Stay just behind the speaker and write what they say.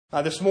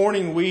This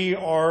morning we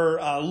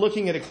are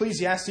looking at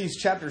Ecclesiastes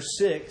chapter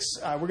 6.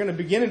 We're going to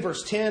begin in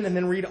verse 10 and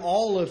then read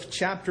all of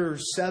chapter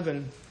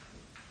 7.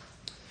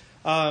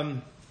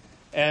 So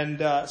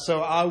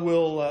I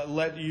will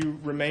let you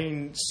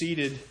remain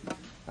seated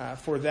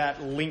for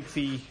that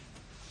lengthy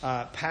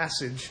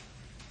passage.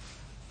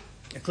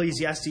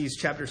 Ecclesiastes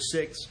chapter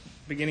 6,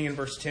 beginning in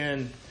verse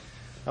 10.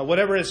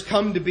 Whatever has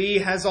come to be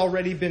has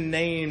already been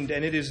named,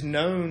 and it is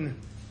known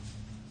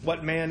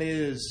what man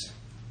is,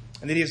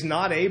 and that he is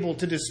not able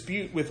to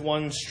dispute with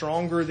one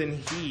stronger than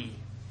he.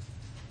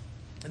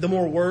 The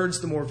more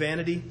words, the more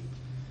vanity.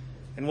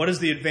 And what is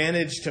the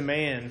advantage to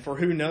man? For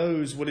who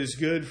knows what is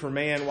good for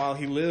man while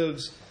he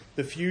lives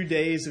the few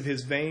days of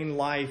his vain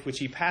life, which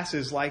he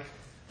passes like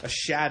a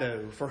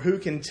shadow? For who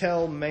can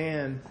tell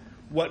man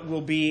what will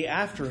be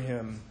after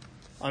him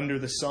under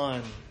the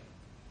sun?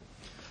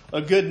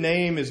 A good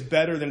name is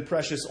better than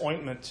precious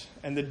ointment,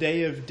 and the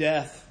day of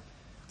death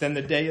than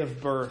the day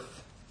of birth.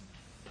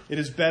 It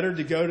is better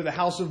to go to the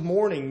house of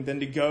mourning than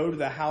to go to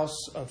the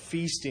house of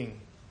feasting.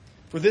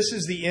 For this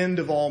is the end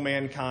of all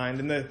mankind,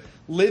 and the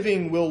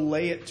living will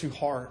lay it to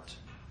heart.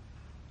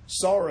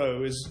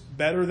 Sorrow is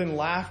better than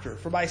laughter,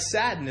 for by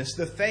sadness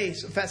of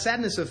face,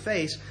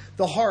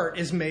 the heart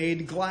is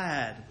made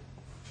glad.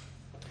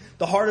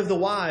 The heart of the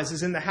wise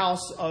is in the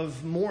house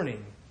of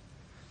mourning,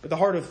 but the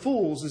heart of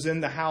fools is in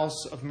the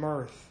house of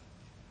mirth.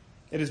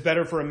 It is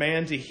better for a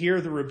man to hear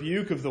the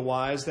rebuke of the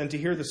wise than to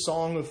hear the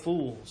song of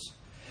fools.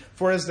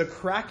 For as the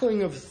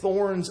crackling of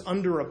thorns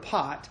under a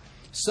pot,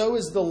 so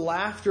is the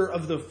laughter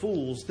of the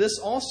fools. This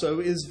also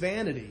is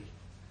vanity.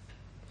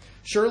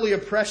 Surely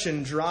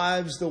oppression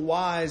drives the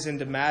wise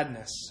into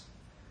madness,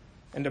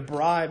 and a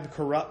bribe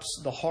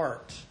corrupts the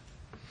heart.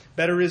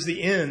 Better is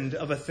the end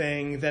of a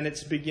thing than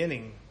its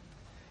beginning,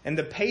 and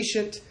the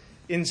patient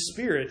in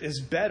spirit is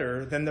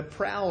better than the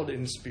proud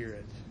in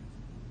spirit.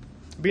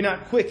 Be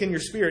not quick in your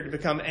spirit to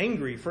become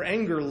angry, for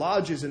anger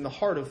lodges in the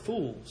heart of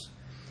fools.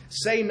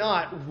 Say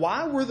not,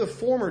 why were the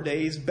former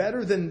days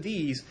better than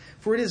these?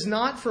 For it is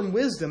not from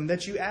wisdom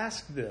that you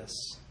ask this.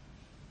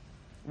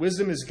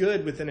 Wisdom is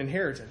good with an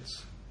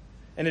inheritance,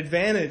 an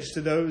advantage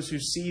to those who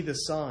see the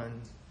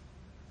sun.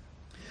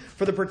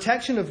 For the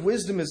protection of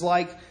wisdom is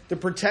like the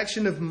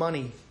protection of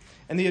money,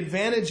 and the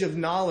advantage of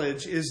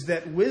knowledge is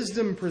that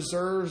wisdom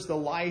preserves the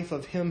life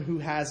of him who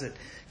has it.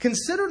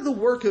 Consider the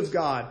work of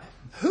God.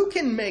 Who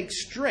can make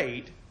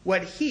straight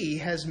what he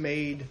has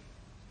made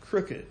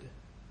crooked?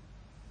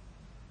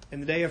 In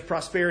the day of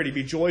prosperity,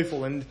 be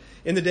joyful, and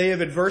in the day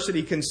of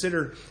adversity,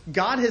 consider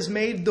God has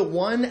made the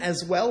one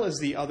as well as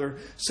the other,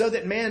 so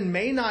that man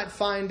may not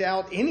find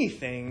out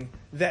anything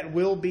that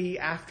will be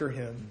after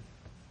him.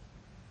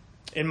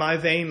 In my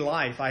vain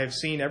life, I have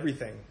seen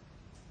everything.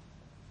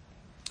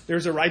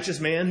 There's a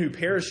righteous man who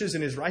perishes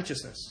in his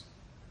righteousness,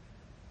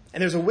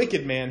 and there's a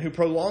wicked man who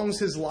prolongs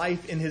his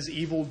life in his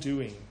evil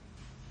doing.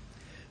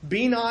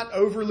 Be not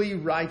overly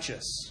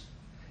righteous,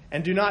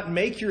 and do not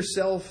make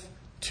yourself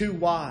too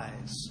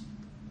wise.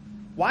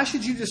 Why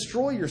should you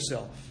destroy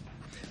yourself?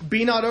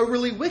 Be not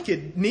overly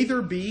wicked,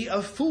 neither be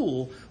a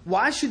fool.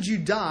 Why should you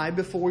die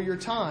before your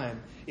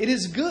time? It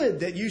is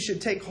good that you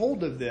should take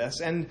hold of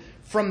this, and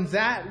from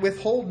that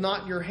withhold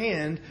not your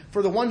hand,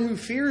 for the one who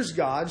fears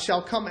God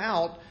shall come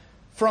out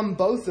from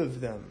both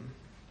of them.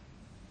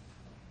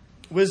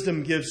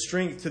 Wisdom gives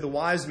strength to the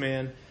wise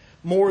man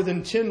more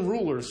than 10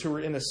 rulers who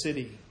are in a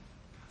city.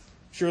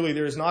 Surely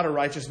there is not a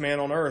righteous man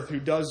on earth who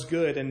does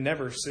good and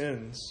never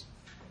sins.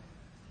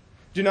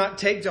 Do not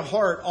take to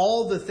heart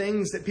all the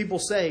things that people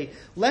say,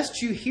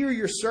 lest you hear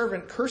your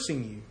servant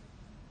cursing you.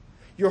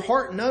 Your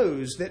heart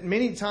knows that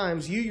many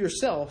times you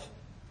yourself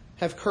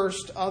have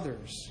cursed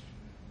others.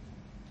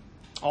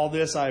 All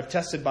this I have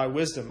tested by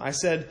wisdom. I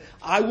said,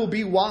 I will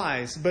be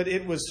wise, but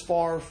it was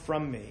far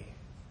from me.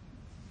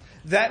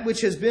 That which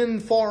has been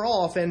far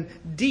off and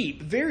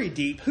deep, very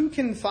deep, who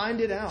can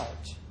find it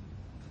out?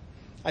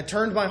 I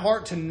turned my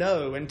heart to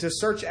know and to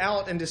search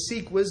out and to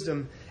seek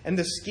wisdom and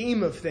the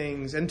scheme of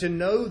things, and to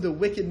know the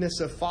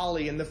wickedness of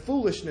folly and the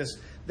foolishness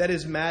that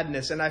is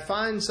madness. And I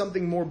find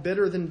something more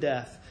bitter than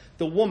death,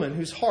 the woman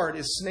whose heart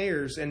is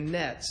snares and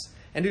nets,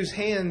 and whose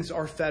hands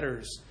are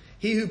fetters.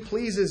 He who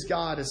pleases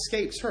God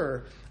escapes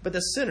her, but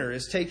the sinner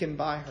is taken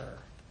by her.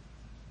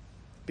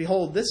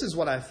 Behold, this is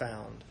what I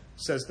found,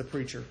 says the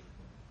preacher,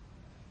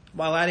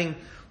 while adding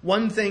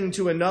one thing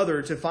to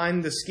another to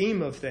find the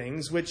scheme of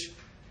things, which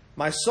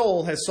my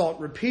soul has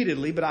sought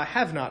repeatedly, but I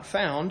have not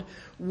found.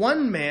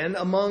 One man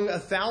among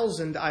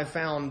 1,000 I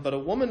found, but a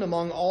woman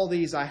among all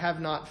these I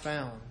have not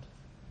found.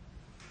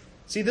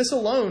 See, this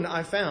alone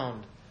I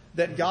found,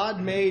 that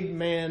God made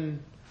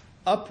man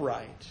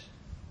upright,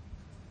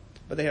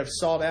 but they have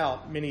sought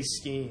out many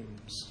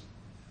schemes.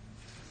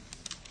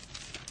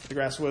 The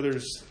grass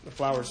withers, the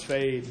flowers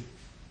fade.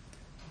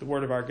 The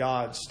word of our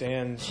God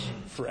stands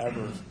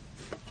forever.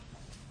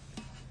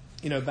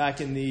 You know,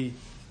 back in the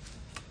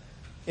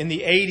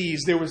 80s,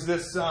 there was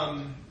this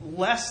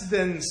less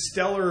than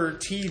stellar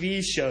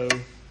TV show.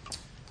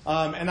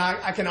 And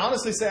I can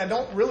honestly say I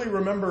don't really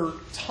remember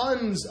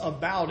tons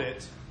about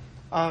it.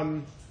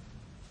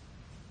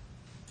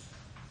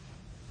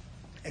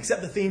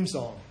 except the theme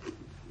song.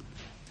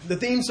 The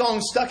theme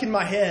song stuck in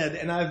my head,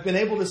 and I've been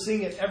able to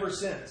sing it ever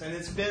since. And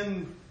it's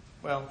been,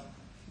 well,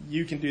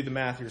 you can do the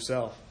math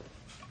yourself.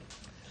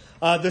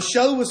 The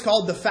show was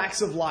called The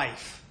Facts of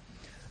Life.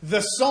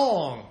 The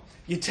song,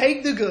 you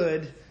take the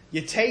good,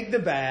 you take the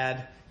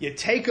bad, you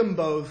take them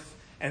both,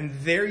 and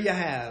there you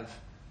have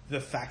the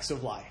facts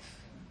of life.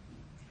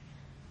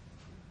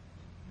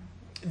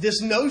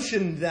 This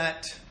notion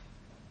that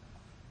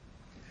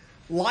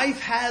life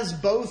has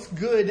both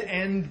good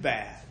and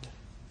bad.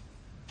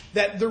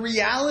 That the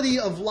reality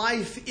of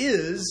life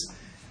is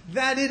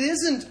that it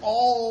isn't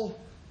all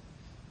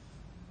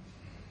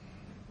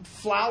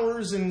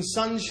flowers and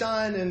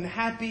sunshine and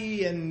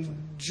happy and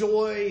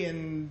joy,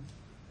 and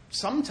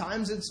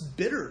sometimes it's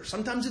bitter,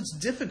 sometimes it's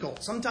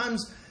difficult,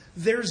 sometimes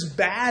there's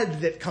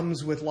bad that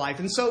comes with life.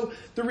 And so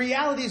the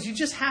reality is you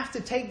just have to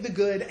take the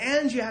good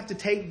and you have to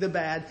take the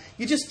bad.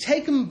 You just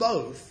take them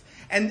both,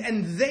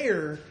 and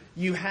there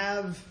you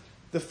have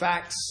the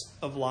facts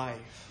of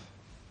life.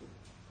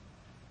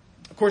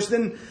 Of course,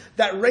 then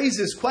that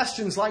raises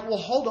questions like, well,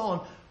 hold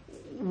on,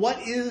 what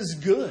is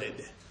good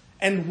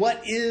and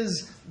what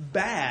is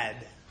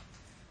bad?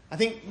 I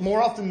think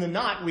more often than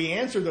not, we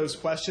answer those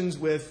questions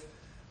with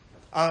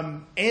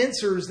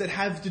answers that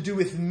have to do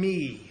with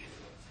me.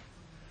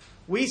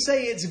 We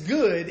say it's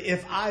good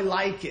if I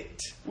like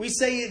it. We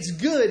say it's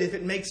good if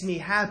it makes me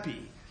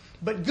happy.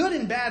 But good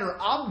and bad are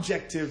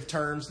objective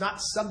terms,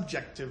 not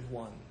subjective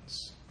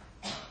ones.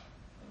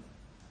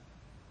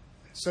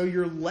 So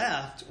you're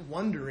left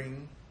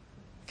wondering,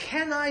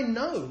 can I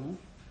know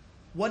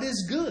what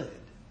is good?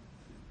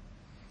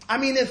 I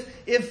mean,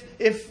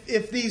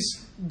 if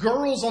these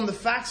girls on the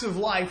Facts of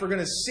Life are going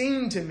to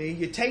sing to me,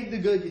 you take the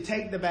good, you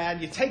take the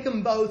bad, you take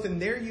them both,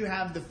 and there you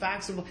have the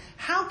facts of life.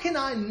 How can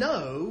I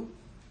know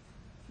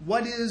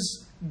what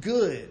is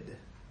good?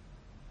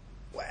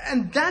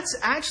 And that's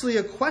actually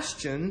a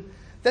question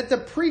that the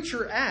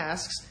preacher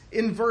asks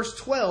in verse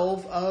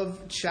 12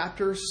 of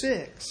chapter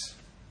 6.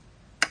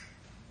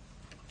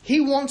 He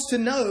wants to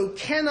know,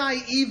 can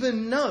I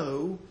even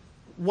know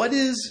what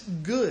is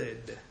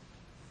good?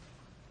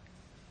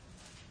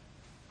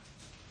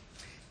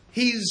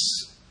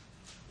 He's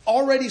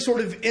already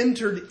sort of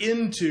entered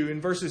into, in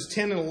verses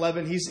 10 and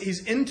 11,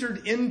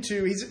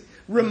 he's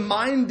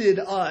reminded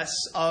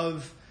us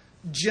of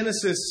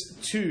Genesis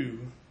 2.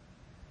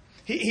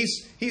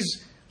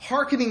 He's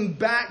hearkening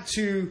back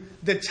to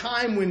the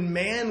time when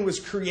man was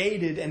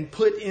created and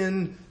put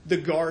in the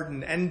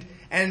garden.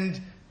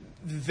 And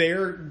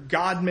there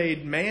God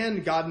made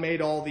man, God made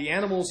all the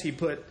animals. He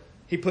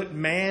put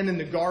man in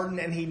the garden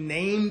and he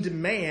named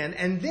man.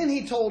 And then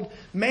he told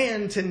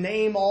man to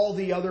name all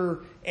the other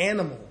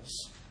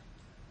animals.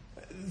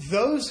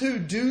 Those who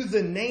do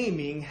the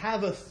naming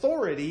have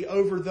authority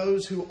over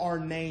those who are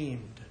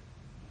named.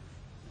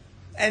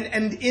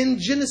 And in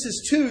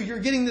Genesis 2, you're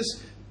getting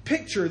this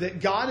picture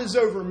that God is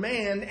over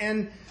man,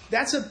 and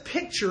that's a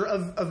picture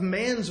of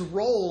man's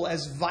role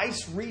as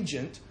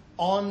vice-regent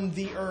on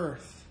the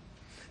earth.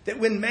 That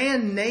when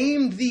man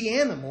named the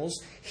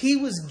animals, he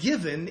was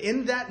given,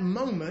 in that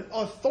moment,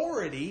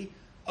 authority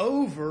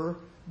over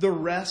the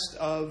rest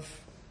of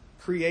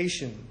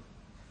creation.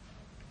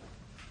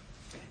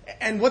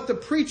 And what the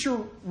preacher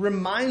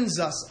reminds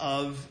us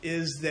of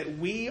is that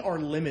we are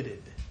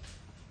limited.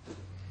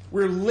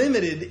 We're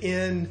limited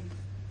in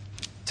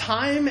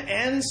time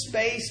and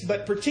space,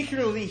 but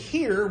particularly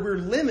here, we're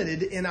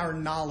limited in our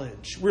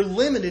knowledge. We're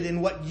limited in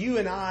what you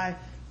and I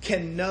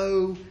can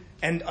know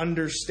and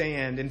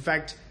understand. In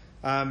fact,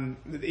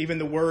 even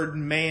the word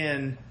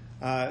man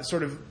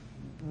sort of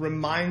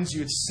reminds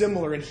you, it's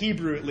similar in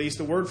Hebrew at least.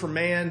 The word for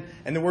man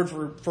and the word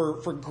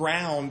for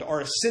ground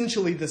are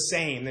essentially the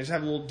same. They just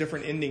have a little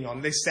different ending on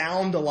them. They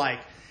sound alike.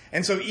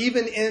 And so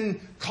even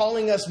in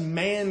calling us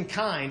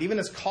mankind,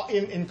 even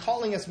in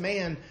calling us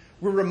man,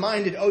 we're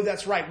reminded, oh,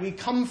 that's right, we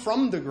come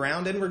from the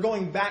ground and we're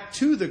going back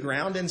to the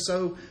ground. And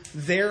so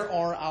there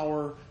are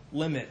our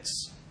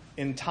limits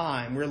in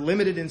time. We're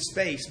limited in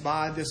space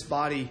by this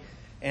body.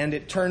 And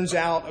it turns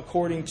out,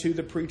 according to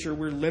the preacher,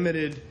 we're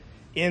limited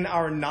in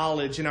our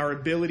knowledge and our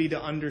ability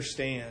to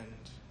understand.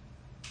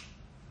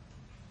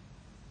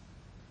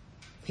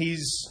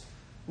 He's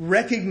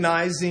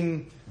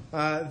recognizing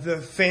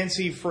the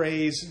fancy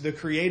phrase, the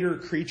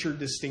creator-creature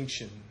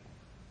distinction.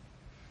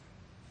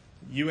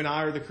 You and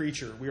I are the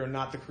creature. We are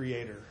not the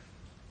creator.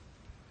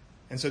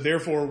 And so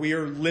therefore we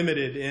are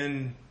limited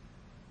in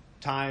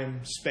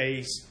time,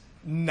 space,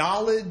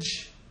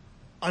 knowledge,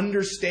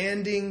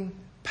 understanding,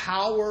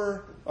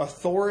 power,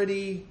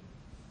 authority.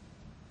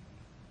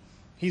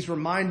 He's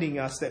reminding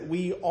us that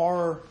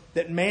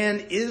that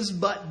man is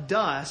but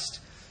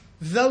dust,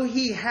 though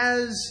he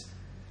has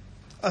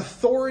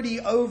authority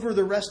over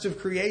the rest of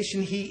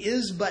creation. He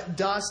is but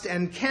dust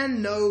and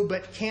can know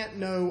but can't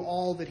know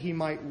all that he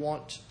might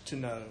want to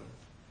know.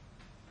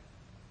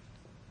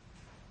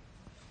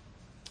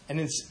 And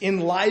it's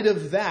in light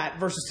of that,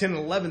 verses 10 and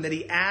 11, that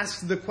he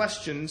asks the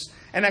questions,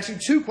 and actually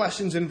two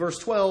questions in verse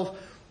 12.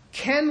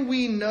 Can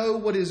we know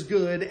what is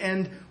good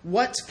and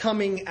what's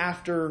coming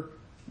after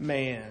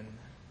man?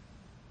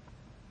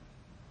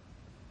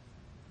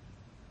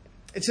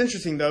 It's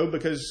interesting, though,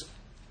 because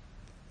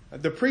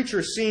the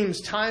preacher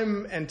seems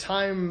time and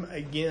time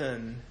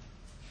again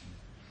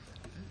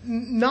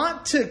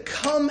not to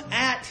come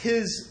at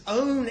his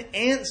own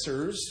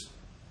answers,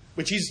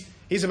 which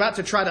he's about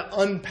to try to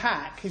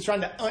unpack. He's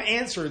trying to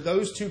answer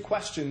those two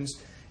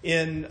questions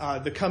in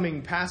the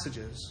coming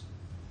passages.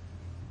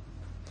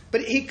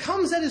 But he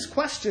comes at his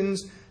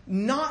questions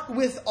not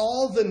with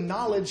all the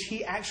knowledge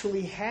he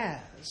actually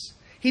has.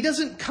 He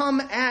doesn't come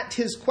at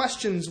his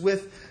questions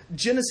with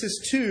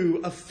Genesis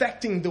 2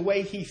 affecting the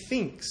way he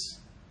thinks.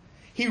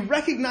 He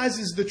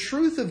recognizes the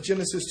truth of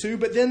Genesis 2,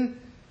 but then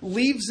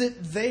leaves it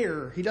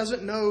there. He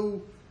doesn't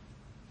know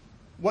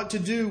what to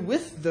do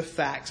with the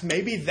facts.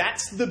 Maybe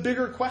that's the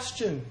bigger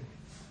question.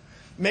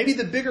 Maybe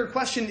the bigger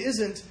question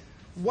isn't,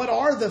 what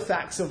are the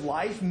facts of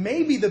life?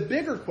 Maybe the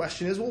bigger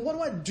question is, well, what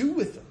do I do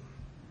with them?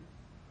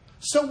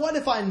 So what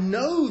if I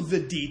know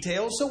the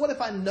details? So what if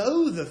I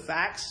know the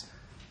facts?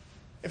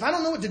 If I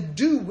don't know what to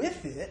do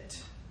with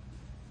it,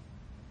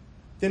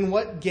 then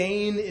what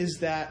gain is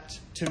that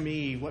to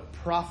me? What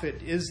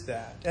profit is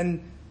that?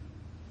 And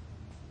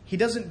he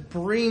doesn't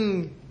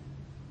bring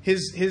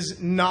his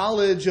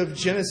knowledge of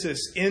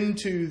Genesis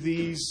into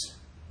these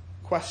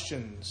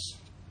questions.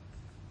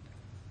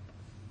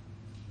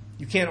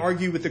 You can't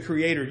argue with the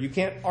Creator. You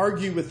can't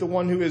argue with the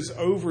one who is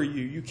over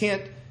you. You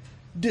can't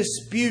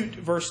dispute,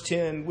 verse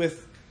 10,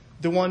 with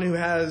the one who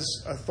has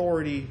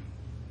authority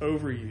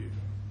over you.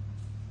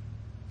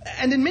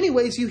 And in many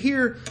ways you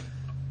hear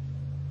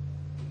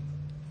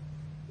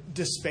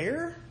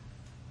despair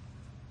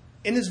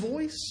in his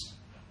voice.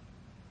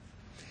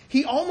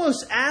 He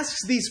almost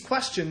asks these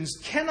questions,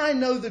 can I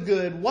know the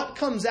good? What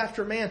comes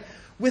after man?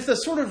 With a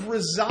sort of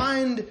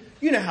resigned,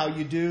 you know how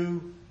you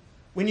do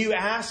when you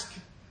ask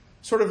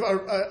sort of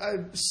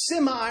a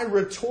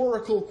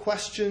semi-rhetorical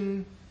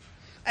question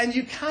and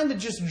you kind of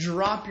just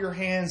drop your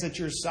hands at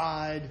your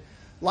side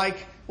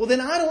like, well, then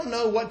I don't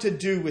know what to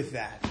do with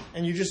that.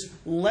 And you just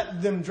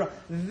let them drop.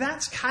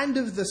 That's kind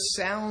of the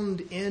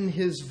sound in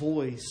his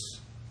voice.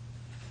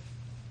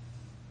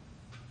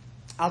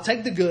 I'll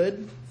take the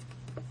good.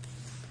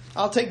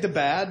 I'll take the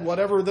bad,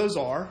 whatever those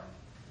are,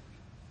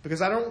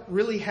 because I don't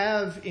really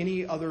have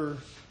any other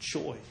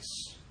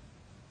choice.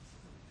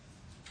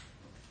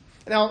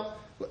 Now,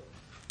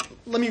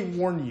 let me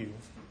warn you.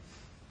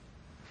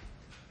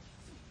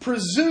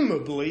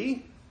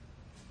 Presumably,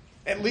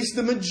 at least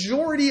the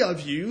majority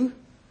of you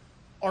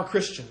are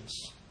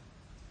Christians.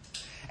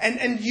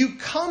 And you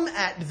come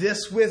at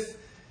this with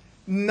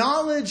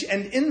knowledge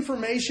and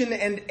information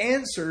and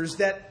answers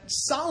that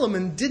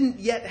Solomon didn't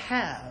yet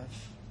have.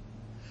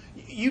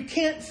 You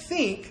can't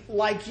think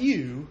like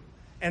you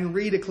and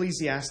read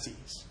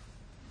Ecclesiastes.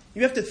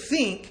 You have to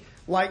think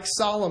like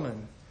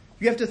Solomon.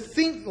 You have to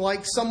think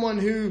like someone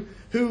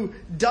who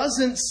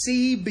doesn't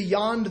see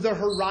beyond the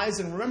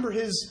horizon. Remember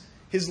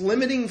his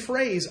limiting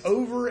phrase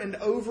over and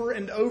over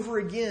and over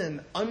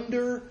again,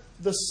 under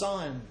the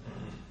sun.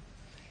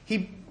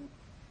 He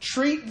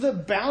treat the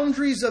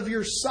boundaries of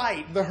your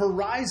sight, the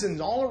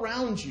horizons all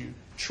around you,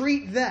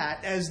 treat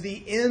that as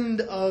the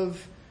end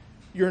of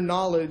your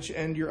knowledge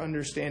and your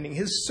understanding.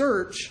 His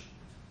search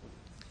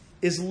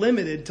is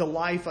limited to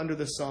life under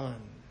the sun.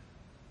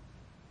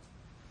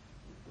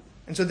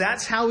 And so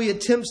that's how he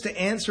attempts to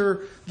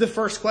answer the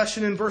first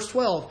question in verse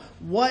 12.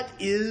 What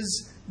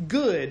is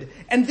good?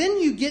 And then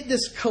you get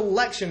this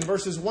collection,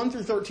 verses 1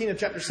 through 13 of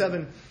chapter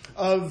 7,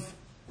 of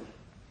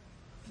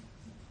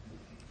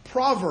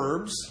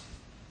proverbs.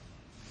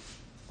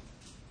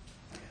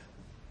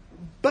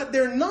 But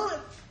they're not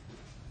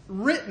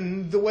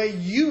written the way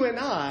you and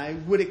I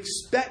would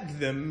expect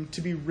them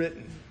to be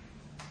written.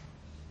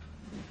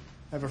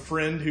 I have a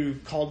friend who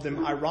called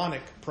them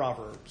ironic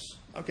proverbs.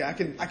 Okay, I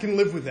can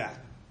live with that.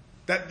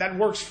 That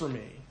works for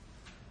me.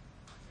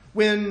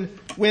 When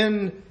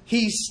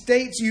he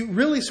states, you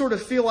really sort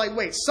of feel like,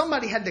 wait,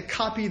 somebody had to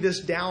copy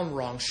this down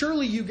wrong.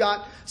 Surely you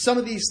got some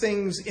of these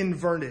things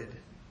inverted.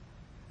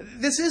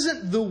 This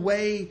isn't the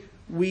way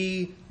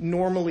we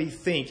normally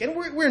think. And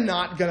we're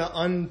not going to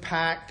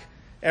unpack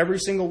every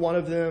single one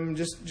of them.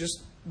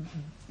 Just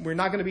we're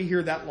not going to be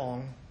here that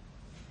long.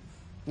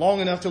 Long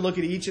enough to look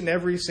at each and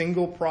every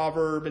single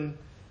proverb. And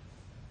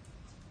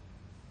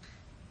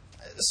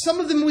some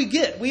of them we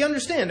get. We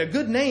understand. A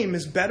good name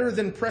is better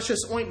than precious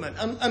ointment.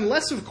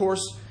 Unless, of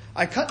course,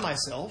 I cut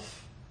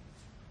myself.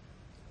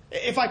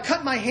 If I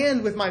cut my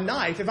hand with my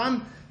knife, if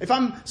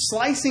I'm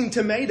slicing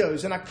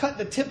tomatoes and I cut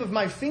the tip of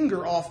my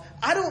finger off,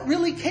 I don't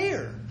really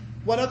care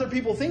what other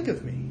people think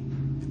of me.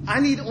 I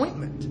need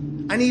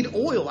ointment. I need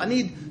oil. I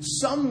need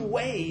some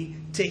way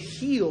to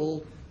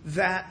heal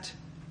that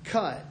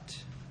cut.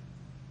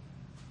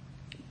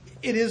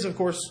 It is, of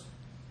course,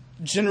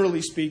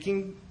 generally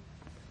speaking,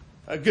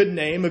 a good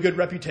name, a good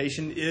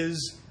reputation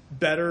is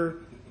better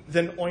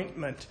than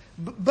ointment.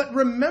 But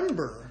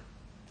remember,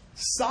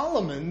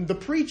 Solomon, the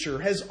preacher,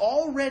 has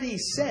already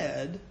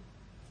said,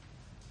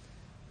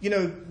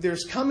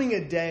 there's coming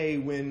a day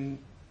when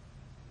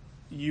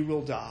you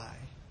will die.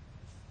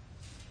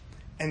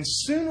 And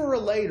sooner or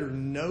later,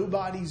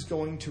 nobody's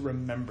going to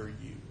remember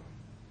you.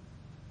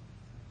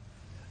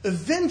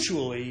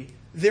 eventually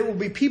there will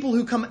be people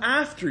who come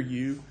after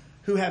you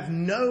who have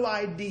no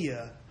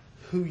idea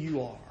who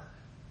you are.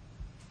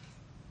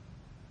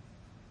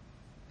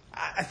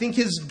 I think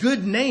his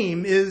good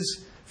name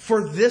is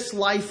for this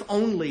life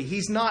only.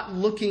 He's not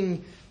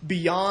looking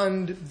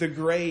beyond the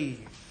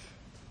grave.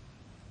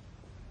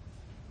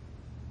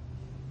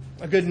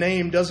 A good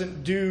name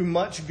doesn't do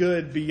much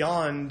good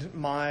beyond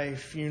my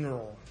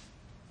funeral.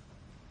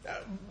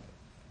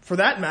 For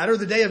that matter,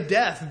 the day of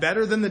death,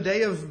 better than the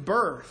day of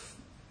birth.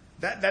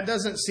 That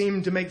doesn't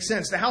seem to make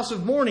sense. The house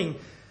of mourning,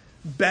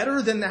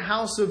 better than the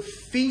house of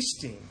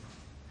feasting.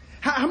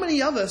 How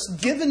many of us,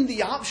 given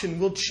the option,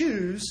 will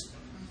choose,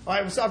 all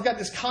right, so I've got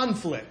this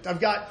conflict. I've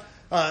got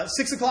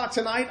 6 o'clock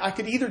tonight. I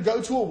could either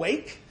go to a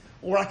wake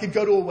or I could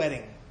go to a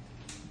wedding.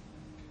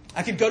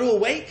 I could go to a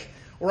wake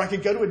or I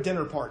could go to a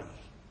dinner party.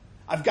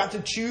 I've got to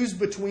choose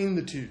between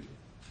the two.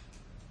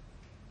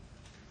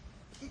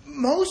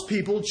 Most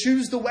people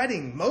choose the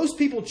wedding. Most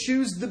people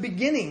choose the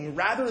beginning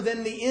rather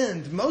than the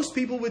end. Most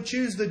people would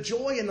choose the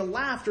joy and the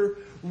laughter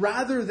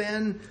rather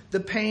than the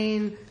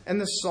pain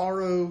and the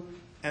sorrow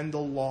and the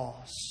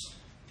loss.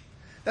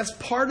 That's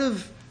part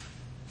of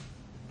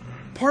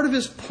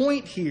his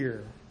point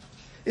here,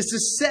 is to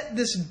set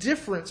this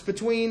difference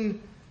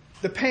between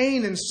the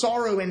pain and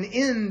sorrow and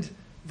end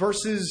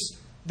versus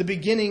the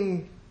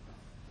beginning,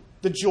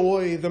 the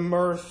joy, the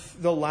mirth,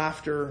 the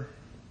laughter.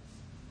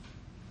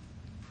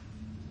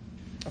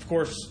 Of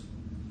course,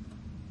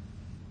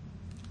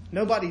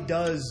 nobody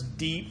does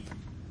deep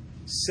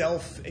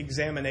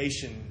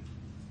self-examination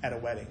at a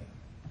wedding.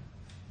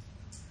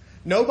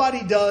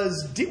 Nobody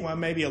does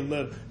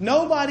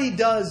Nobody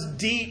does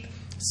deep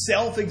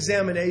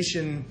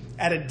self-examination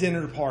at a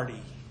dinner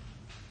party.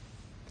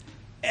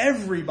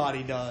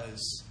 Everybody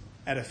does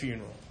at a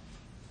funeral.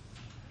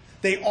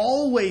 They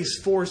always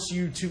force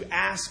you to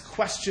ask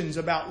questions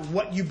about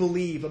what you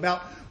believe,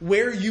 about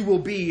where you will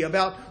be,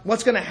 about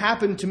what's going to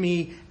happen to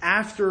me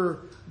after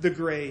the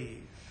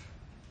grave.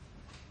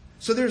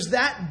 So there's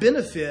that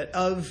benefit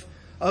of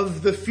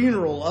the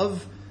funeral,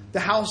 of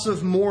the house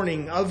of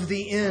mourning, of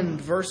the end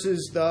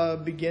versus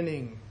the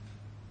beginning.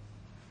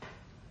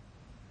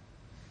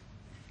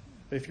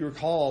 If you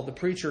recall, the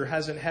preacher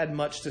hasn't had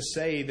much to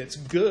say that's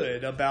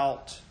good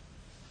about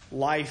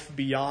life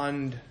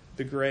beyond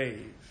the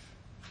grave.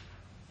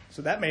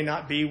 So that may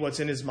not be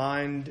what's in his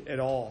mind at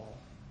all.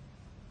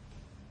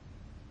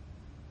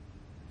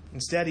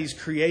 Instead, he's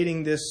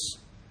creating this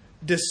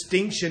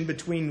distinction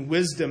between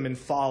wisdom and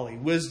folly,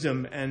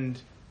 wisdom and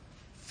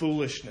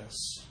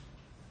foolishness.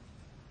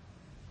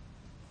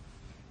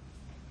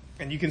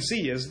 And you can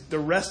see as the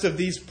rest of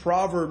these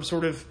proverbs,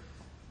 sort of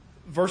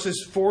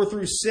verses 4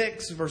 through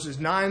 6, verses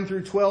 9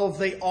 through 12,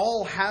 they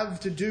all have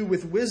to do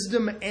with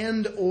wisdom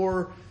and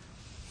or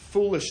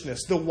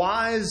foolishness, the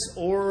wise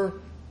or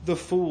the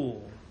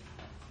fool.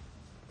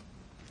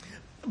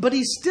 But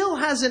he still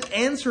hasn't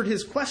answered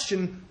his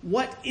question,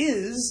 what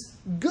is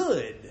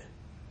good?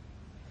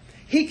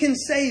 He can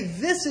say,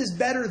 this is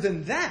better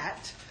than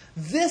that.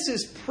 This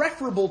is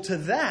preferable to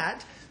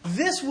that.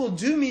 This will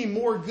do me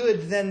more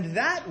good than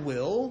that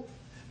will.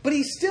 But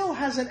he still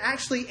hasn't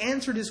actually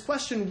answered his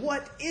question,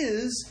 what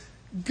is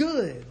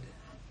good?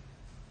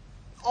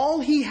 All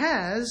he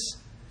has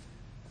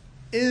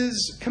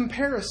is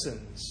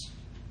comparisons.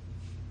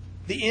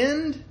 The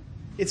end,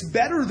 it's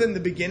better than the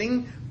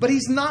beginning, but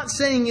he's not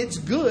saying it's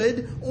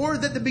good or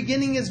that the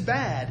beginning is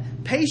bad.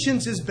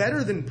 Patience is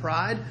better than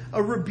pride.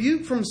 A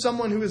rebuke from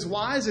someone who is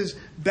wise is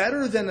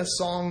better than a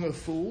song of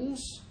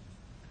fools.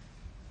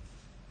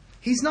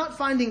 He's not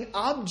finding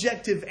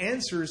objective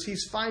answers.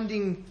 He's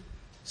finding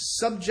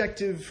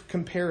subjective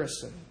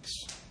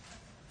comparisons.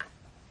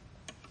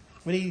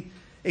 When he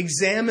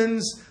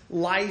examines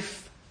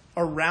life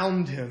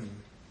around him,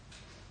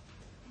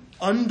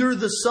 under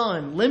the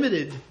sun,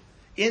 limited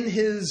in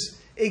his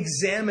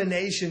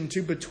examination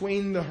to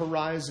between the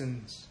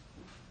horizons,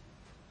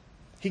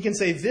 he can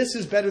say this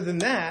is better than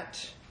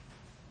that,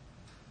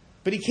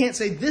 but he can't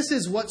say this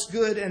is what's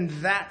good and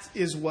that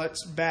is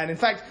what's bad. In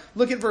fact,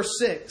 look at verse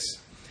 6.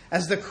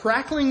 As the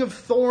crackling of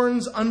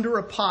thorns under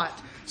a pot,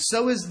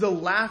 so is the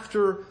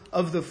laughter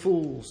of the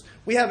fools.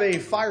 We have a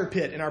fire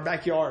pit in our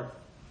backyard.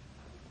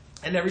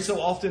 And every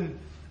so often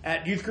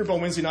at youth group on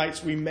Wednesday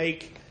nights, we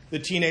make the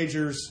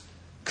teenagers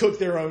cook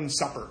their own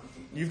supper.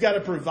 You've got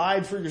to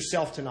provide for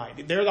yourself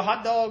tonight. There are the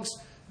hot dogs.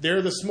 There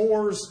are the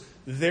s'mores.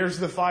 There's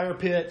the fire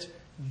pit.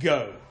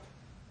 Go.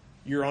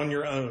 You're on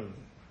your own.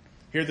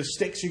 Here are the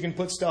sticks you can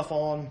put stuff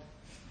on.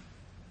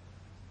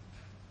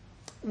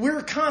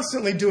 We're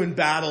constantly doing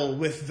battle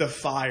with the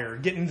fire,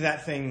 getting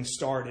that thing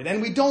started.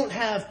 And we don't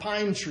have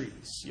pine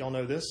trees. Y'all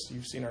know this.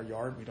 You've seen our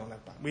yard. We don't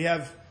have pine. We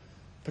have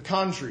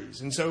pecan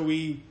trees. And so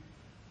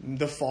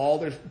the fall,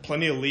 there's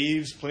plenty of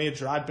leaves, plenty of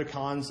dried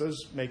pecans. Those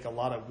make a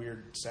lot of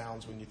weird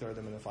sounds when you throw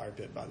them in the fire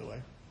pit, by the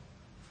way.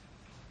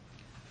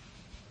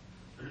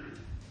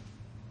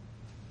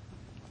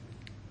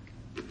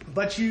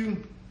 But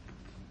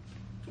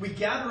we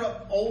gather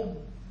up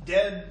old,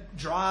 dead,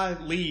 dry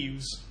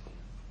leaves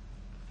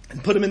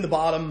and put them in the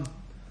bottom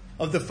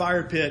of the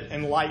fire pit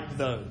and light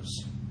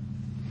those.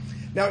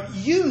 Now,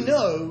 you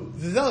know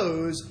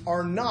those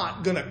are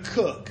not going to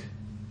cook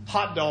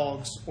hot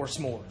dogs or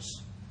s'mores.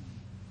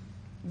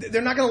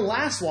 They're not going to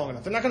last long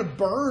enough. They're not going to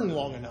burn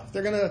long enough.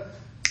 They're going to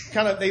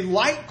they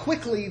light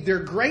quickly. They're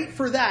great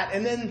for that.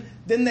 And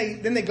then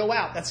they go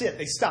out. That's it.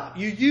 They stop.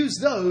 You use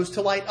those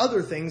to light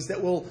other things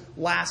that will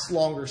last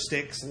longer.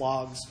 Sticks,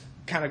 logs,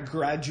 kind of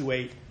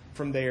graduate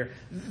from there.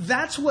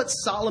 That's what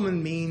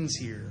Solomon means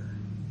here.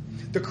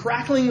 The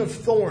crackling of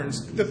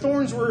thorns. The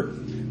thorns were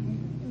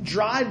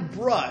dried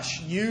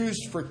brush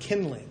used for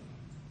kindling.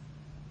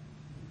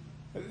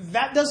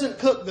 That doesn't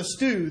cook the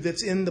stew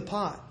that's in the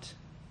pot.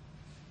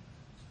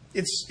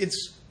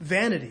 It's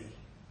vanity.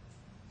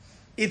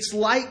 It's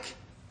like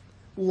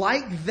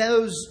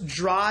those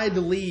dried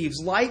leaves,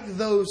 like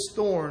those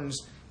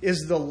thorns,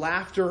 is the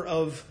laughter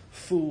of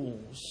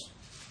fools.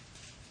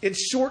 It's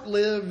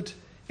short-lived.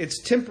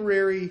 It's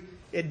temporary.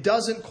 It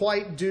doesn't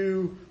quite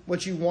do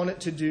what you want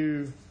it to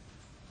do.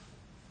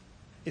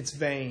 It's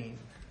vain.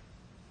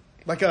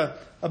 Like a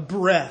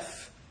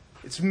breath.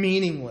 It's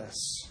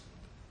meaningless.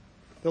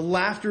 The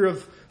laughter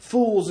of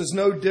fools is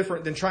no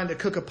different than trying to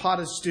cook a pot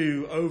of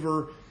stew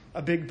over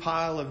a big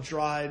pile of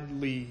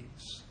dried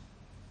leaves.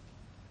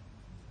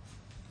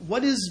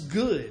 What is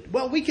good?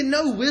 Well, we can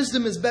know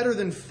wisdom is better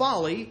than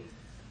folly,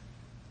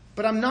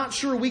 but I'm not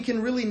sure we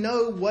can really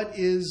know what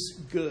is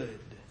good.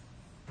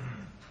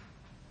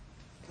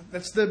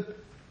 That's the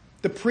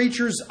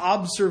preacher's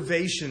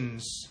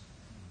observations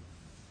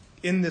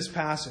in this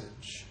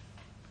passage.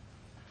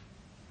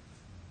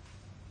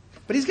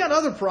 But he's got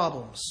other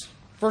problems.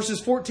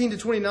 Verses 14 to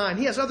 29,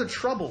 he has other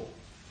trouble.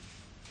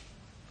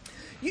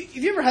 Have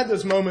you ever had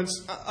those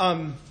moments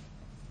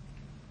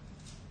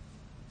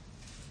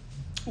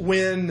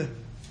when,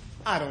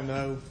 I don't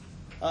know,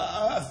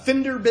 a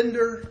fender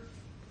bender,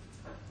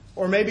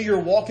 or maybe you're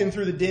walking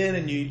through the den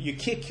and you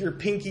kick your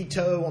pinky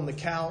toe on the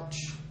couch,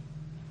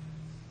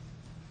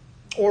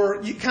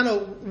 or you kind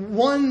of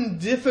one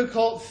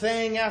difficult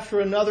thing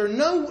after another.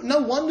 No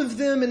one of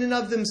them in and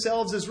of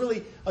themselves is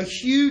really a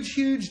huge,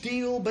 huge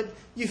deal, but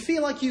you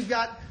feel like you've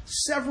got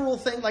several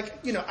things,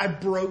 like, I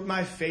broke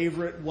my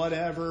favorite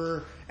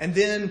whatever, and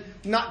then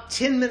not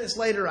 10 minutes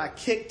later I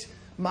kicked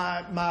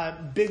my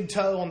big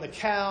toe on the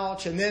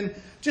couch, and then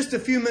just a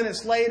few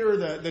minutes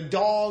later the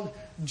dog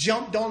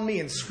jumped on me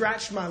and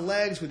scratched my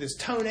legs with his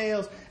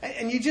toenails,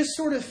 and you just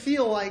sort of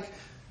feel like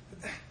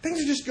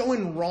things are just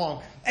going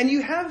wrong. And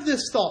you have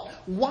this thought,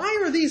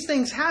 why are these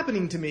things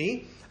happening to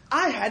me?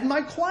 I had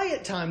my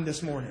quiet time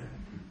this morning.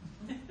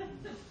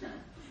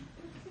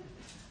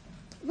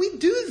 We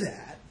do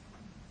that.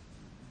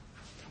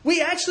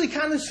 We actually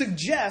kind of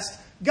suggest,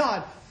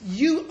 God,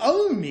 you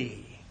owe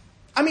me.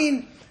 I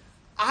mean,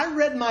 I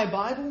read my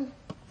Bible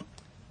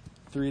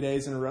 3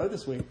 days in a row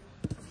this week.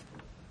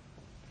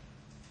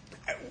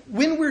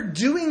 When we're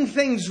doing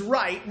things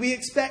right, we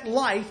expect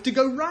life to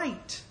go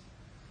right.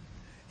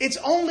 It's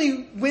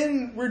only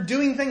when we're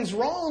doing things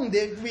wrong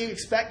that we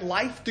expect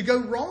life to go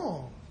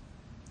wrong.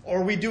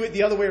 Or we do it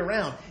the other way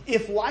around.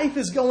 If life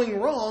is going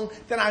wrong,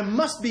 then I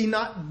must be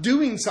not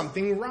doing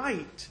something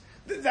right.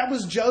 That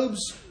was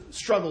Job's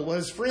struggle,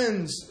 his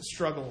friend's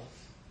struggle.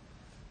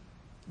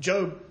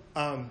 Job,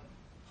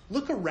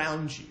 look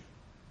around you.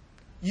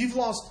 You've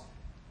lost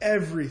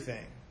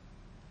everything.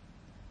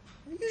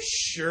 Are you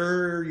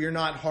sure you're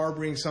not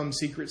harboring some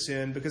secret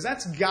sin? Because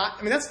that's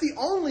the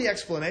only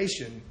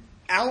explanation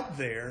out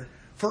there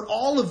for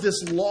all of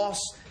this loss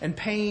and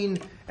pain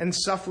and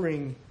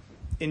suffering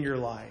in your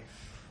life.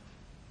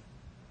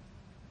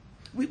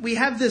 We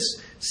have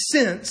this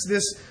sense,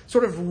 this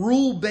sort of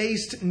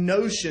rule-based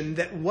notion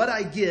that what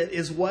I get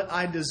is what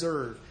I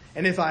deserve.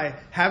 And if I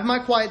have my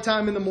quiet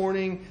time in the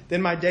morning,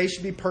 then my day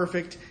should be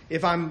perfect.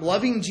 If I'm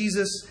loving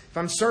Jesus, if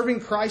I'm serving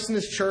Christ in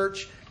His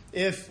church,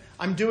 if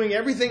I'm doing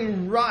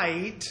everything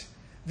right,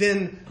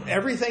 then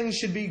everything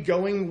should be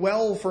going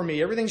well for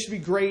me. Everything should be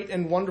great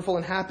and wonderful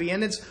and happy.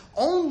 And it's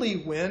only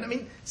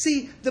when,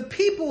 the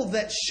people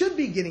that should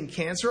be getting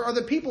cancer are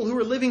the people who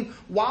are living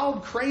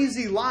wild,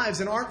 crazy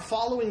lives and aren't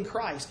following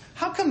Christ.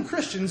 How come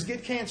Christians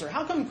get cancer?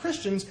 How come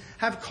Christians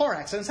have car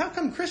accidents? How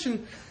come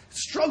Christians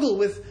struggle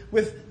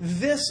with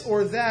this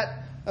or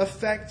that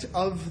effect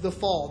of the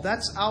fall?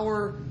 That's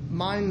our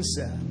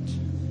mindset.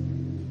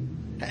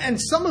 And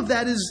some of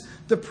that is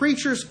the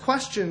preacher's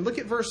question. Look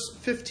at verse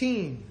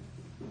 15.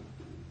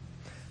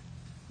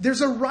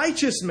 There's a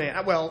righteous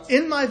man. Well,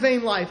 in my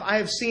vain life, I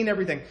have seen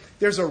everything.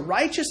 There's a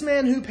righteous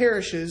man who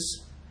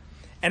perishes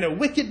and a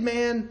wicked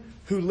man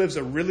who lives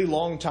a really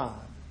long time.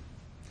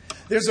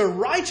 There's a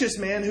righteous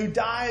man who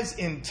dies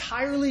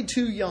entirely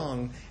too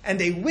young and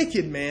a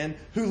wicked man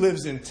who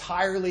lives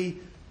entirely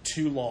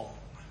too long.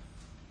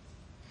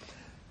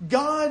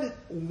 God,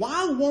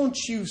 why won't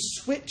you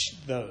switch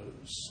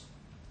those?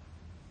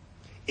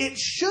 It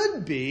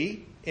should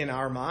be, in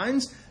our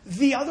minds,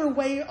 the other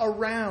way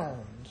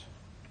around.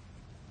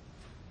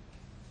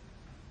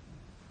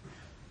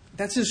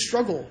 That's his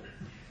struggle.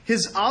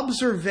 His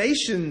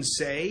observations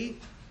say,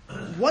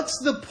 what's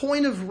the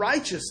point of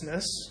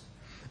righteousness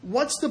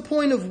What's the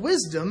point of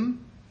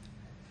wisdom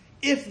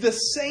if the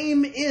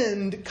same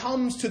end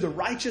comes to the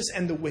righteous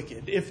and the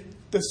wicked? If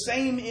the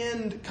same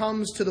end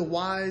comes to the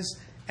wise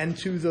and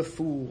to the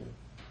fool?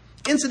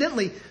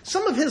 Incidentally,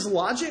 some of his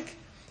logic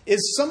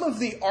is some of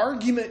the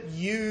argument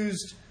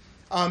used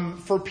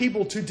for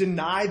people to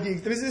deny the...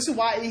 This is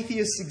why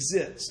atheists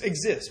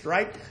exist,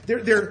 right?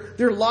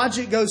 Their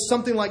logic goes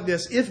something like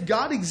this. If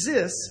God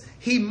exists,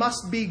 he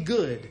must be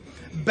good.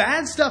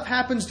 Bad stuff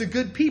happens to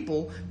good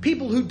people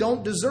who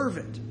don't deserve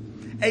it.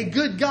 A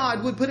good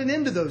God would put an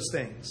end to those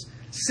things.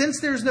 Since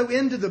there's no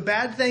end to the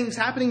bad things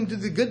happening to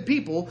the good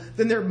people,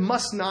 then there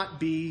must not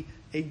be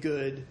a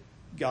good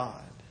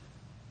God.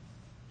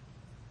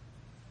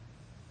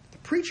 The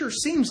preacher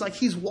seems like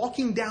he's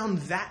walking down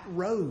that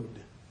road.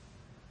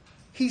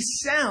 He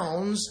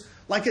sounds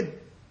like a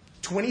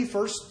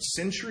 21st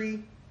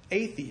century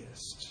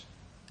atheist.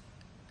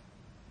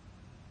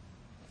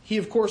 He,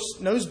 of course,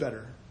 knows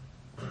better.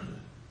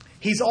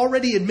 He's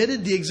already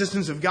admitted the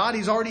existence of God.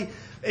 He's already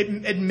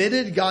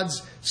admitted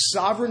God's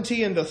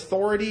sovereignty and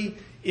authority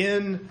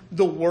in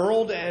the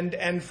world.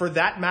 And for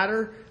that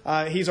matter,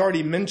 he's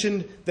already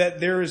mentioned that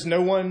there is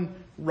no one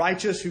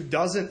righteous who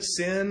doesn't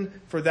sin.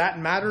 For that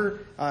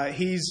matter,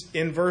 he's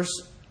in verse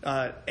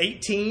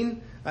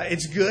 18.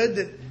 It's good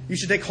that you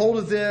should take hold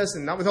of this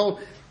and not withhold.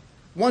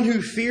 One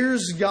who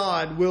fears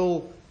God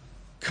will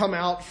come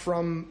out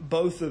from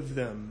both of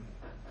them.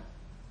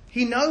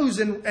 He knows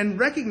and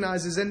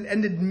recognizes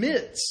and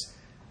admits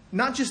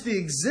not just the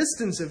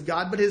existence of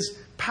God, but his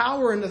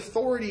power and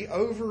authority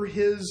over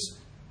his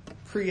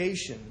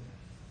creation.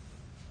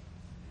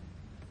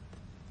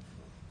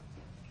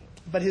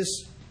 But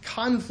his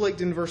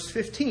conflict in verse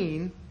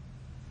 15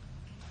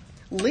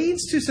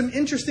 leads to some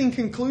interesting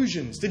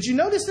conclusions. Did you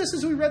notice this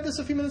as we read this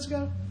a few minutes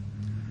ago?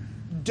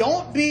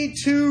 Don't be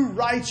too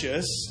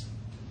righteous.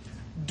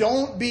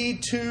 Don't be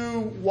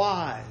too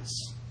wise.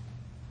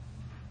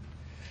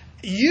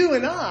 You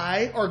and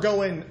I are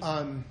going,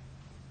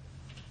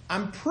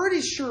 I'm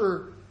pretty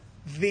sure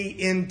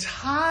the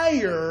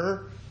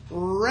entire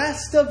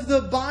rest of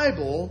the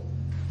Bible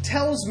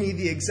tells me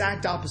the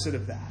exact opposite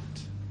of that.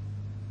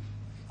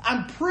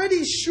 I'm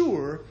pretty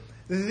sure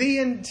the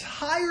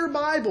entire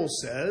Bible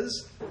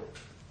says,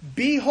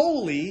 be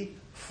holy,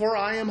 for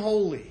I am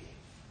holy.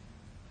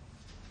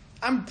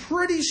 I'm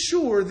pretty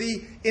sure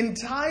the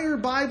entire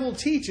Bible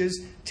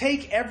teaches,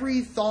 take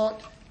every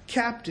thought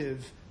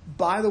captive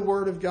by the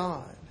Word of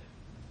God.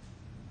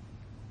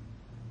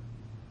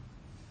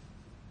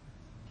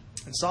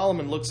 And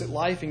Solomon looks at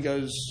life and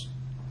goes,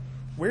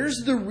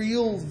 where's the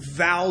real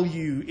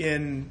value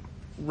in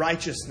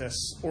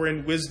righteousness or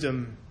in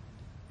wisdom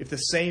if the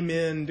same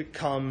end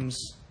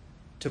comes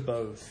to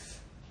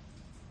both?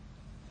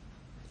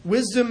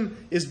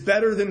 Wisdom is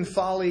better than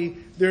folly.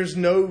 There's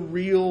no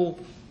real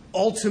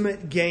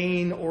ultimate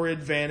gain or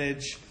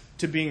advantage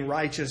to being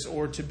righteous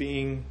or to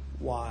being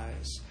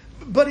wise.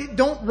 But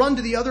don't run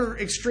to the other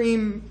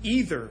extreme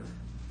either.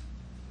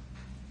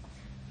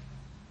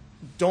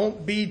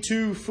 Don't be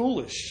too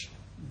foolish.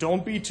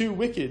 Don't be too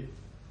wicked.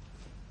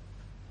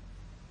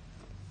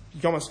 You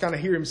can almost kind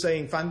of hear him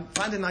saying, find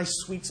a nice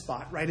sweet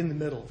spot right in the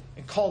middle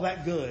and call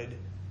that good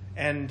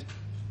and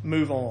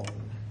move on.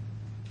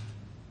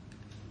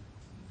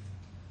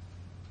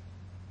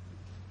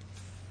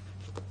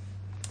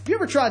 Have you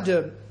ever tried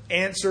to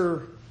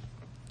answer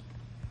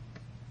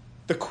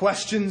the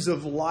questions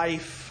of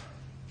life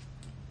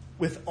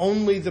with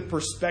only the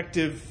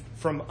perspective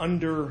from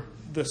under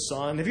the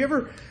sun? Have you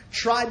ever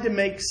tried to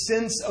make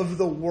sense of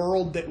the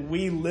world that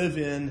we live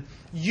in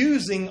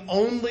using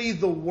only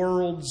the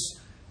world's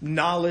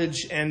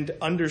knowledge and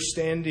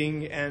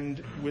understanding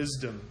and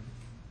wisdom?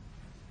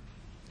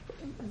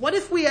 What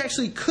if we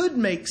actually could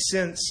make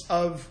sense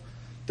of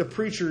the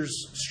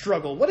preacher's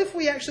struggle? What if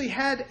we actually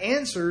had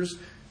answers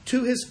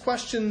to his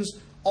questions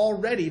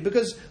already?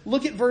 Because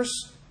look at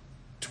verse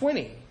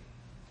 20.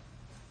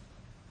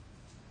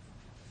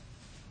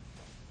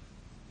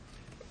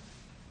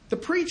 The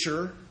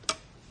preacher,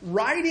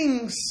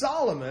 writing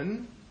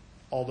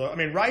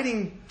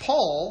writing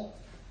Paul,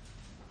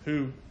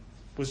 who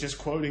was just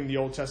quoting the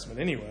Old Testament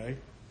anyway,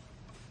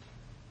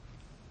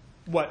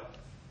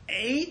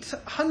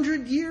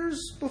 800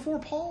 years before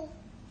Paul?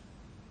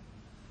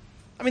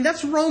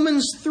 That's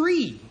Romans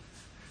 3.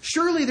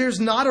 Surely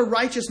there's not a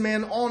righteous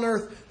man on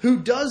earth who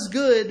does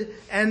good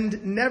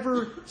and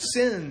never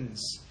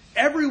sins.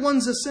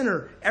 Everyone's a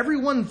sinner.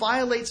 Everyone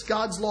violates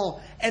God's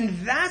law. And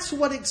that's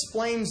what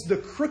explains the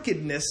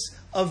crookedness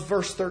of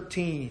verse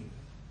 13.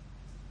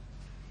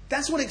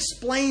 That's what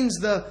explains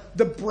the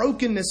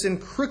brokenness and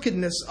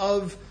crookedness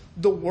of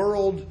the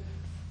world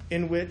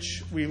in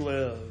which we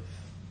live.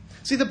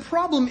 See, the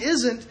problem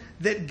isn't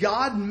that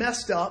God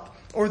messed up,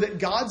 or that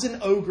God's an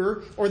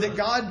ogre, or that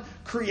God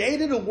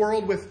created a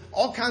world with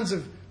all kinds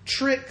of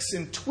tricks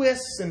and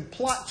twists and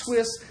plot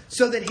twists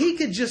so that he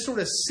could just sort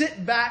of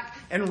sit back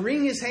and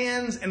wring his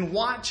hands and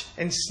watch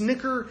and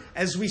snicker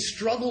as we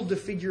struggled to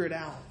figure it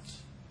out.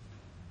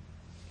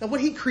 Now,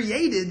 what he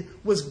created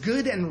was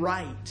good and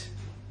right.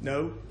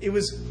 No, it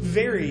was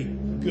very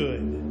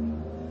good.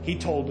 he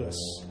told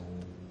us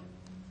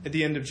at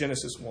the end of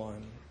Genesis 1.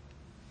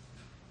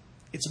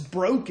 It's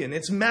broken.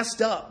 It's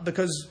messed up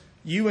because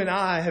you and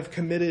I have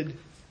committed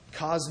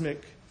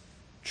cosmic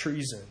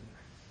treason.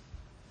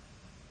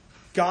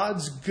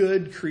 God's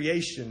good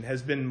creation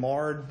has been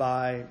marred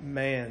by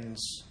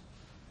man's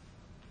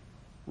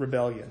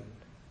rebellion.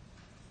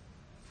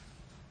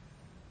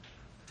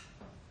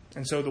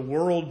 And so the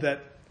world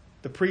that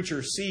the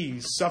preacher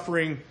sees,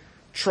 suffering,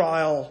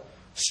 trial,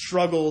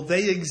 struggle,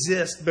 they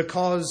exist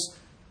because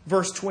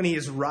verse 20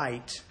 is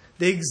right.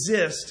 They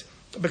exist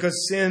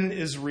because sin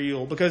is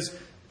real, because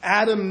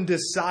Adam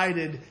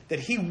decided that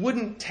he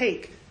wouldn't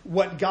take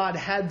what God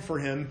had for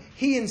him.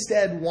 He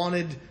instead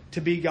wanted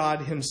to be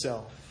God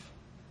himself.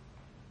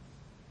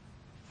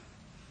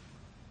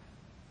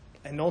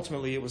 And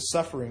ultimately it was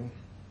suffering.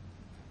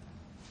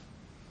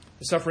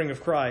 The suffering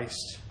of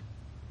Christ,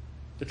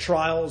 the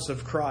trials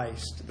of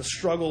Christ, the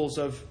struggles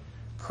of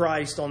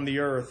Christ on the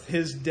earth,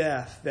 his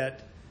death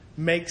that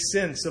makes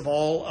sense of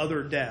all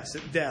other deaths.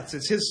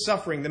 It's his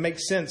suffering that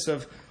makes sense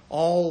of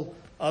all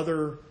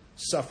other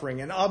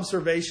suffering. And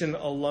observation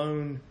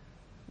alone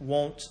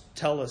won't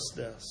tell us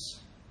this.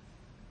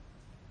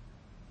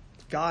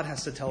 God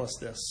has to tell us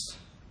this.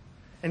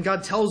 And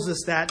God tells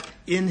us that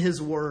in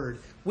his word.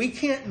 We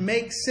can't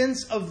make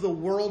sense of the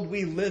world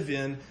we live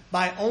in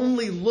by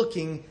only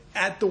looking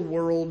at the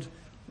world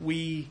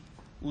we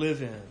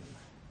live in.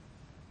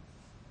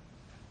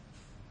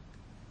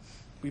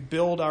 We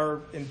build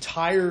our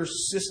entire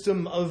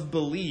system of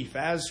belief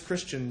as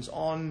Christians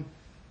on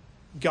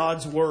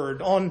God's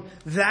word, on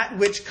that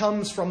which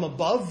comes from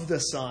above the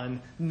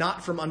sun,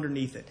 not from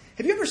underneath it.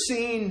 Have you ever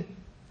seen...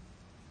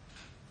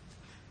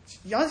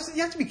 You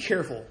have to be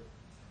careful.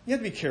 You have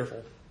to be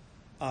careful.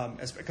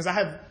 Because I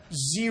have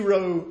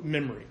zero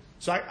memory.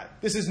 So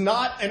this is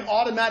not an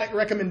automatic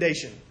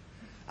recommendation.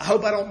 I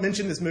hope I don't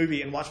mention this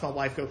movie and watch my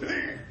wife go...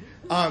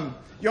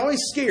 You're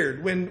always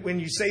scared when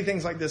you say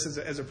things like this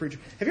as a preacher.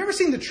 Have you ever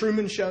seen The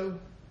Truman Show?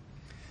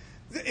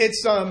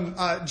 It's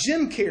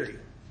Jim Carrey,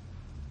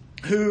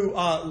 who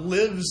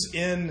lives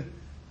in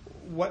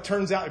what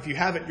turns out, if you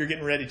haven't, you're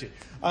getting ready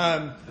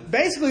to.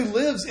 Basically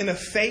lives in a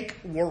fake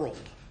world.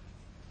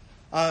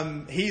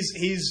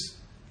 He's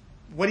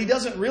what he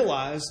doesn't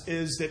realize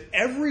is that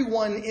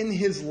everyone in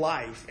his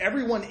life,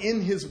 everyone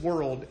in his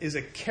world is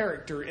a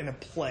character in a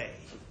play.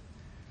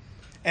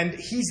 And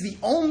he's the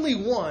only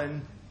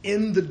one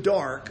in the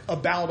dark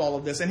about all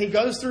of this. And he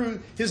goes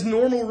through his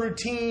normal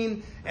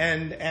routine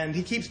and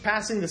he keeps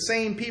passing the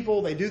same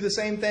people. They do the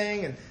same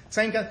thing and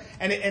same kind.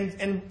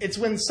 And it's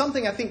when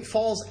something, I think,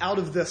 falls out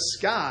of the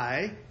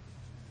sky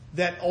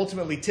that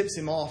ultimately tips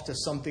him off to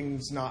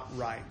something's not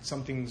right.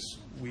 Something's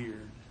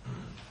weird.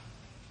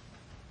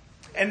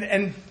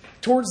 And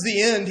towards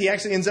the end, he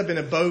actually ends up in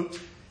a boat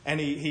and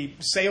he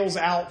sails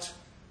out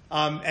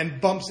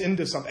and bumps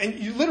into something. And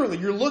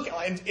you're looking,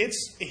 and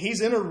he's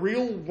in a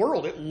real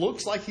world. It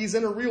looks like he's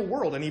in a real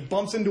world, and he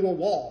bumps into a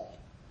wall,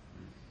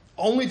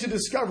 only to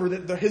discover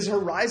that his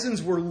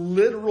horizons were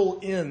literal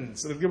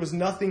ends. That there was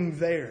nothing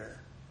there.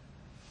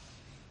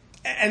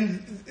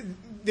 And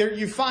there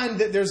you find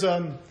that there's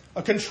a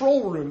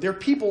control room. There are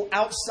people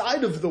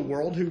outside of the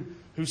world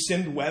who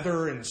send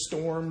weather and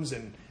storms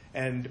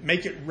and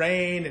make it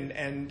rain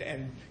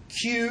and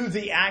cue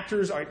the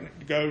actors. All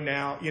right, go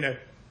now,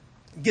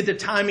 get the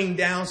timing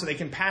down so they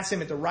can pass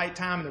him at the right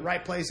time in the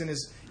right place in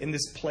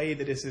this play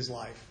that is his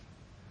life.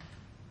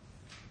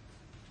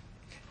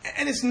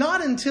 And it's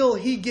not until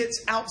he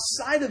gets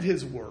outside of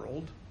his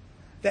world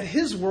that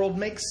his world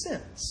makes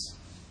sense.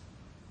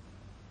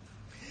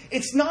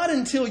 It's not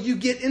until you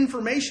get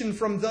information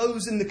from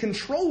those in the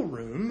control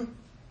room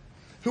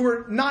who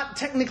are not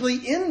technically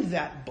in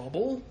that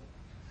bubble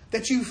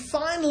that you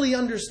finally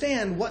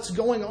understand what's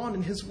going on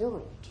in his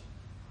world.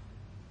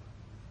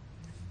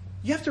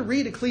 You have to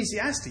read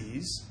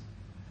Ecclesiastes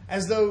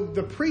as though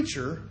the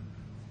preacher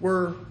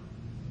were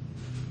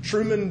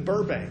Truman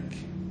Burbank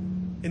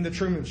in The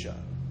Truman Show.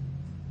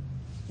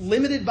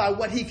 Limited by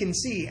what he can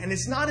see. And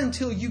it's not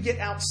until you get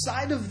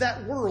outside of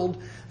that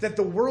world that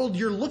the world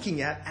you're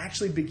looking at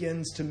actually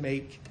begins to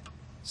make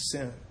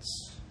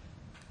sense.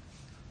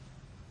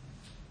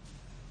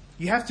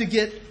 You have to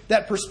get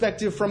that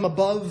perspective from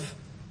above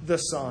the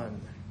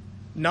sun,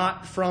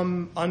 not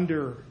from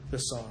under the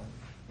sun.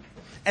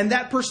 And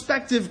that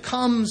perspective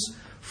comes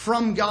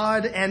from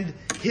God and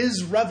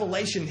his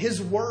revelation,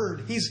 his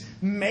word. He's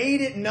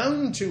made it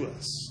known to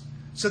us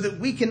so that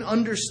we can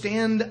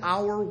understand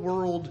our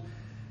world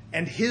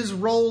and his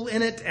role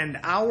in it and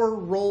our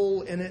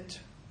role in it.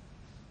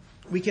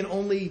 We can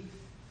only,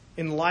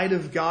 in light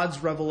of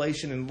God's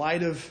revelation, in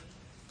light of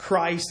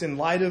Christ, in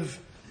light of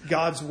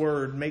God's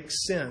word, make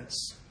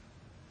sense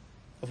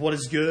of what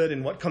is good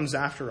and what comes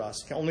after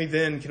us. Only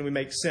then can we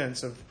make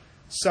sense of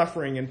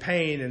suffering and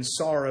pain and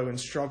sorrow and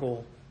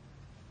struggle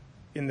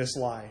in this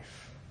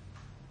life.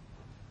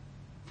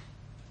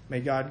 May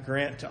God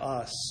grant to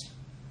us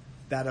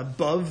that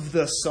above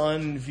the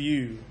sun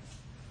view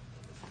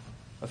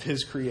of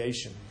his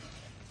creation.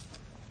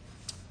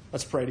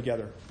 Let's pray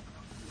together.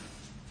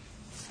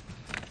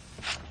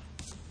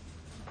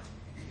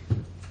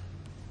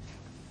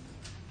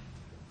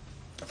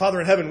 Father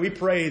in heaven, we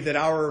pray that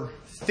our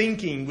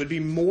thinking would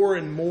be more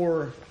and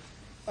more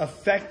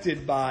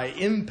affected by,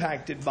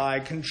 impacted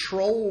by,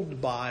 controlled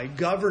by,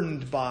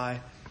 governed by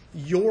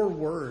your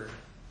word.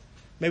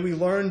 May we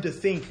learn to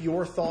think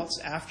your thoughts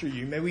after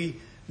you. May we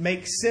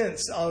make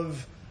sense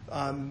of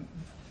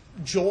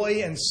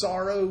joy and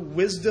sorrow,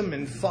 wisdom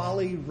and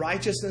folly,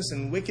 righteousness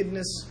and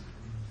wickedness,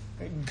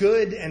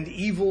 good and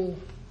evil,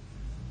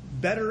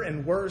 better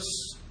and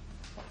worse,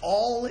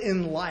 all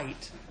in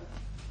light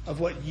of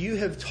what you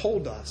have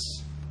told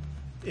us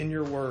in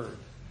your word.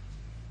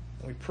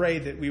 We pray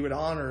that we would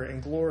honor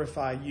and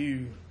glorify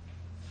you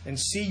and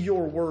see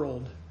your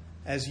world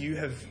as you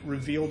have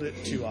revealed it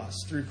to us.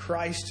 Through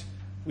Christ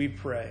we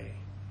pray.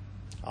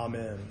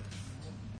 Amen.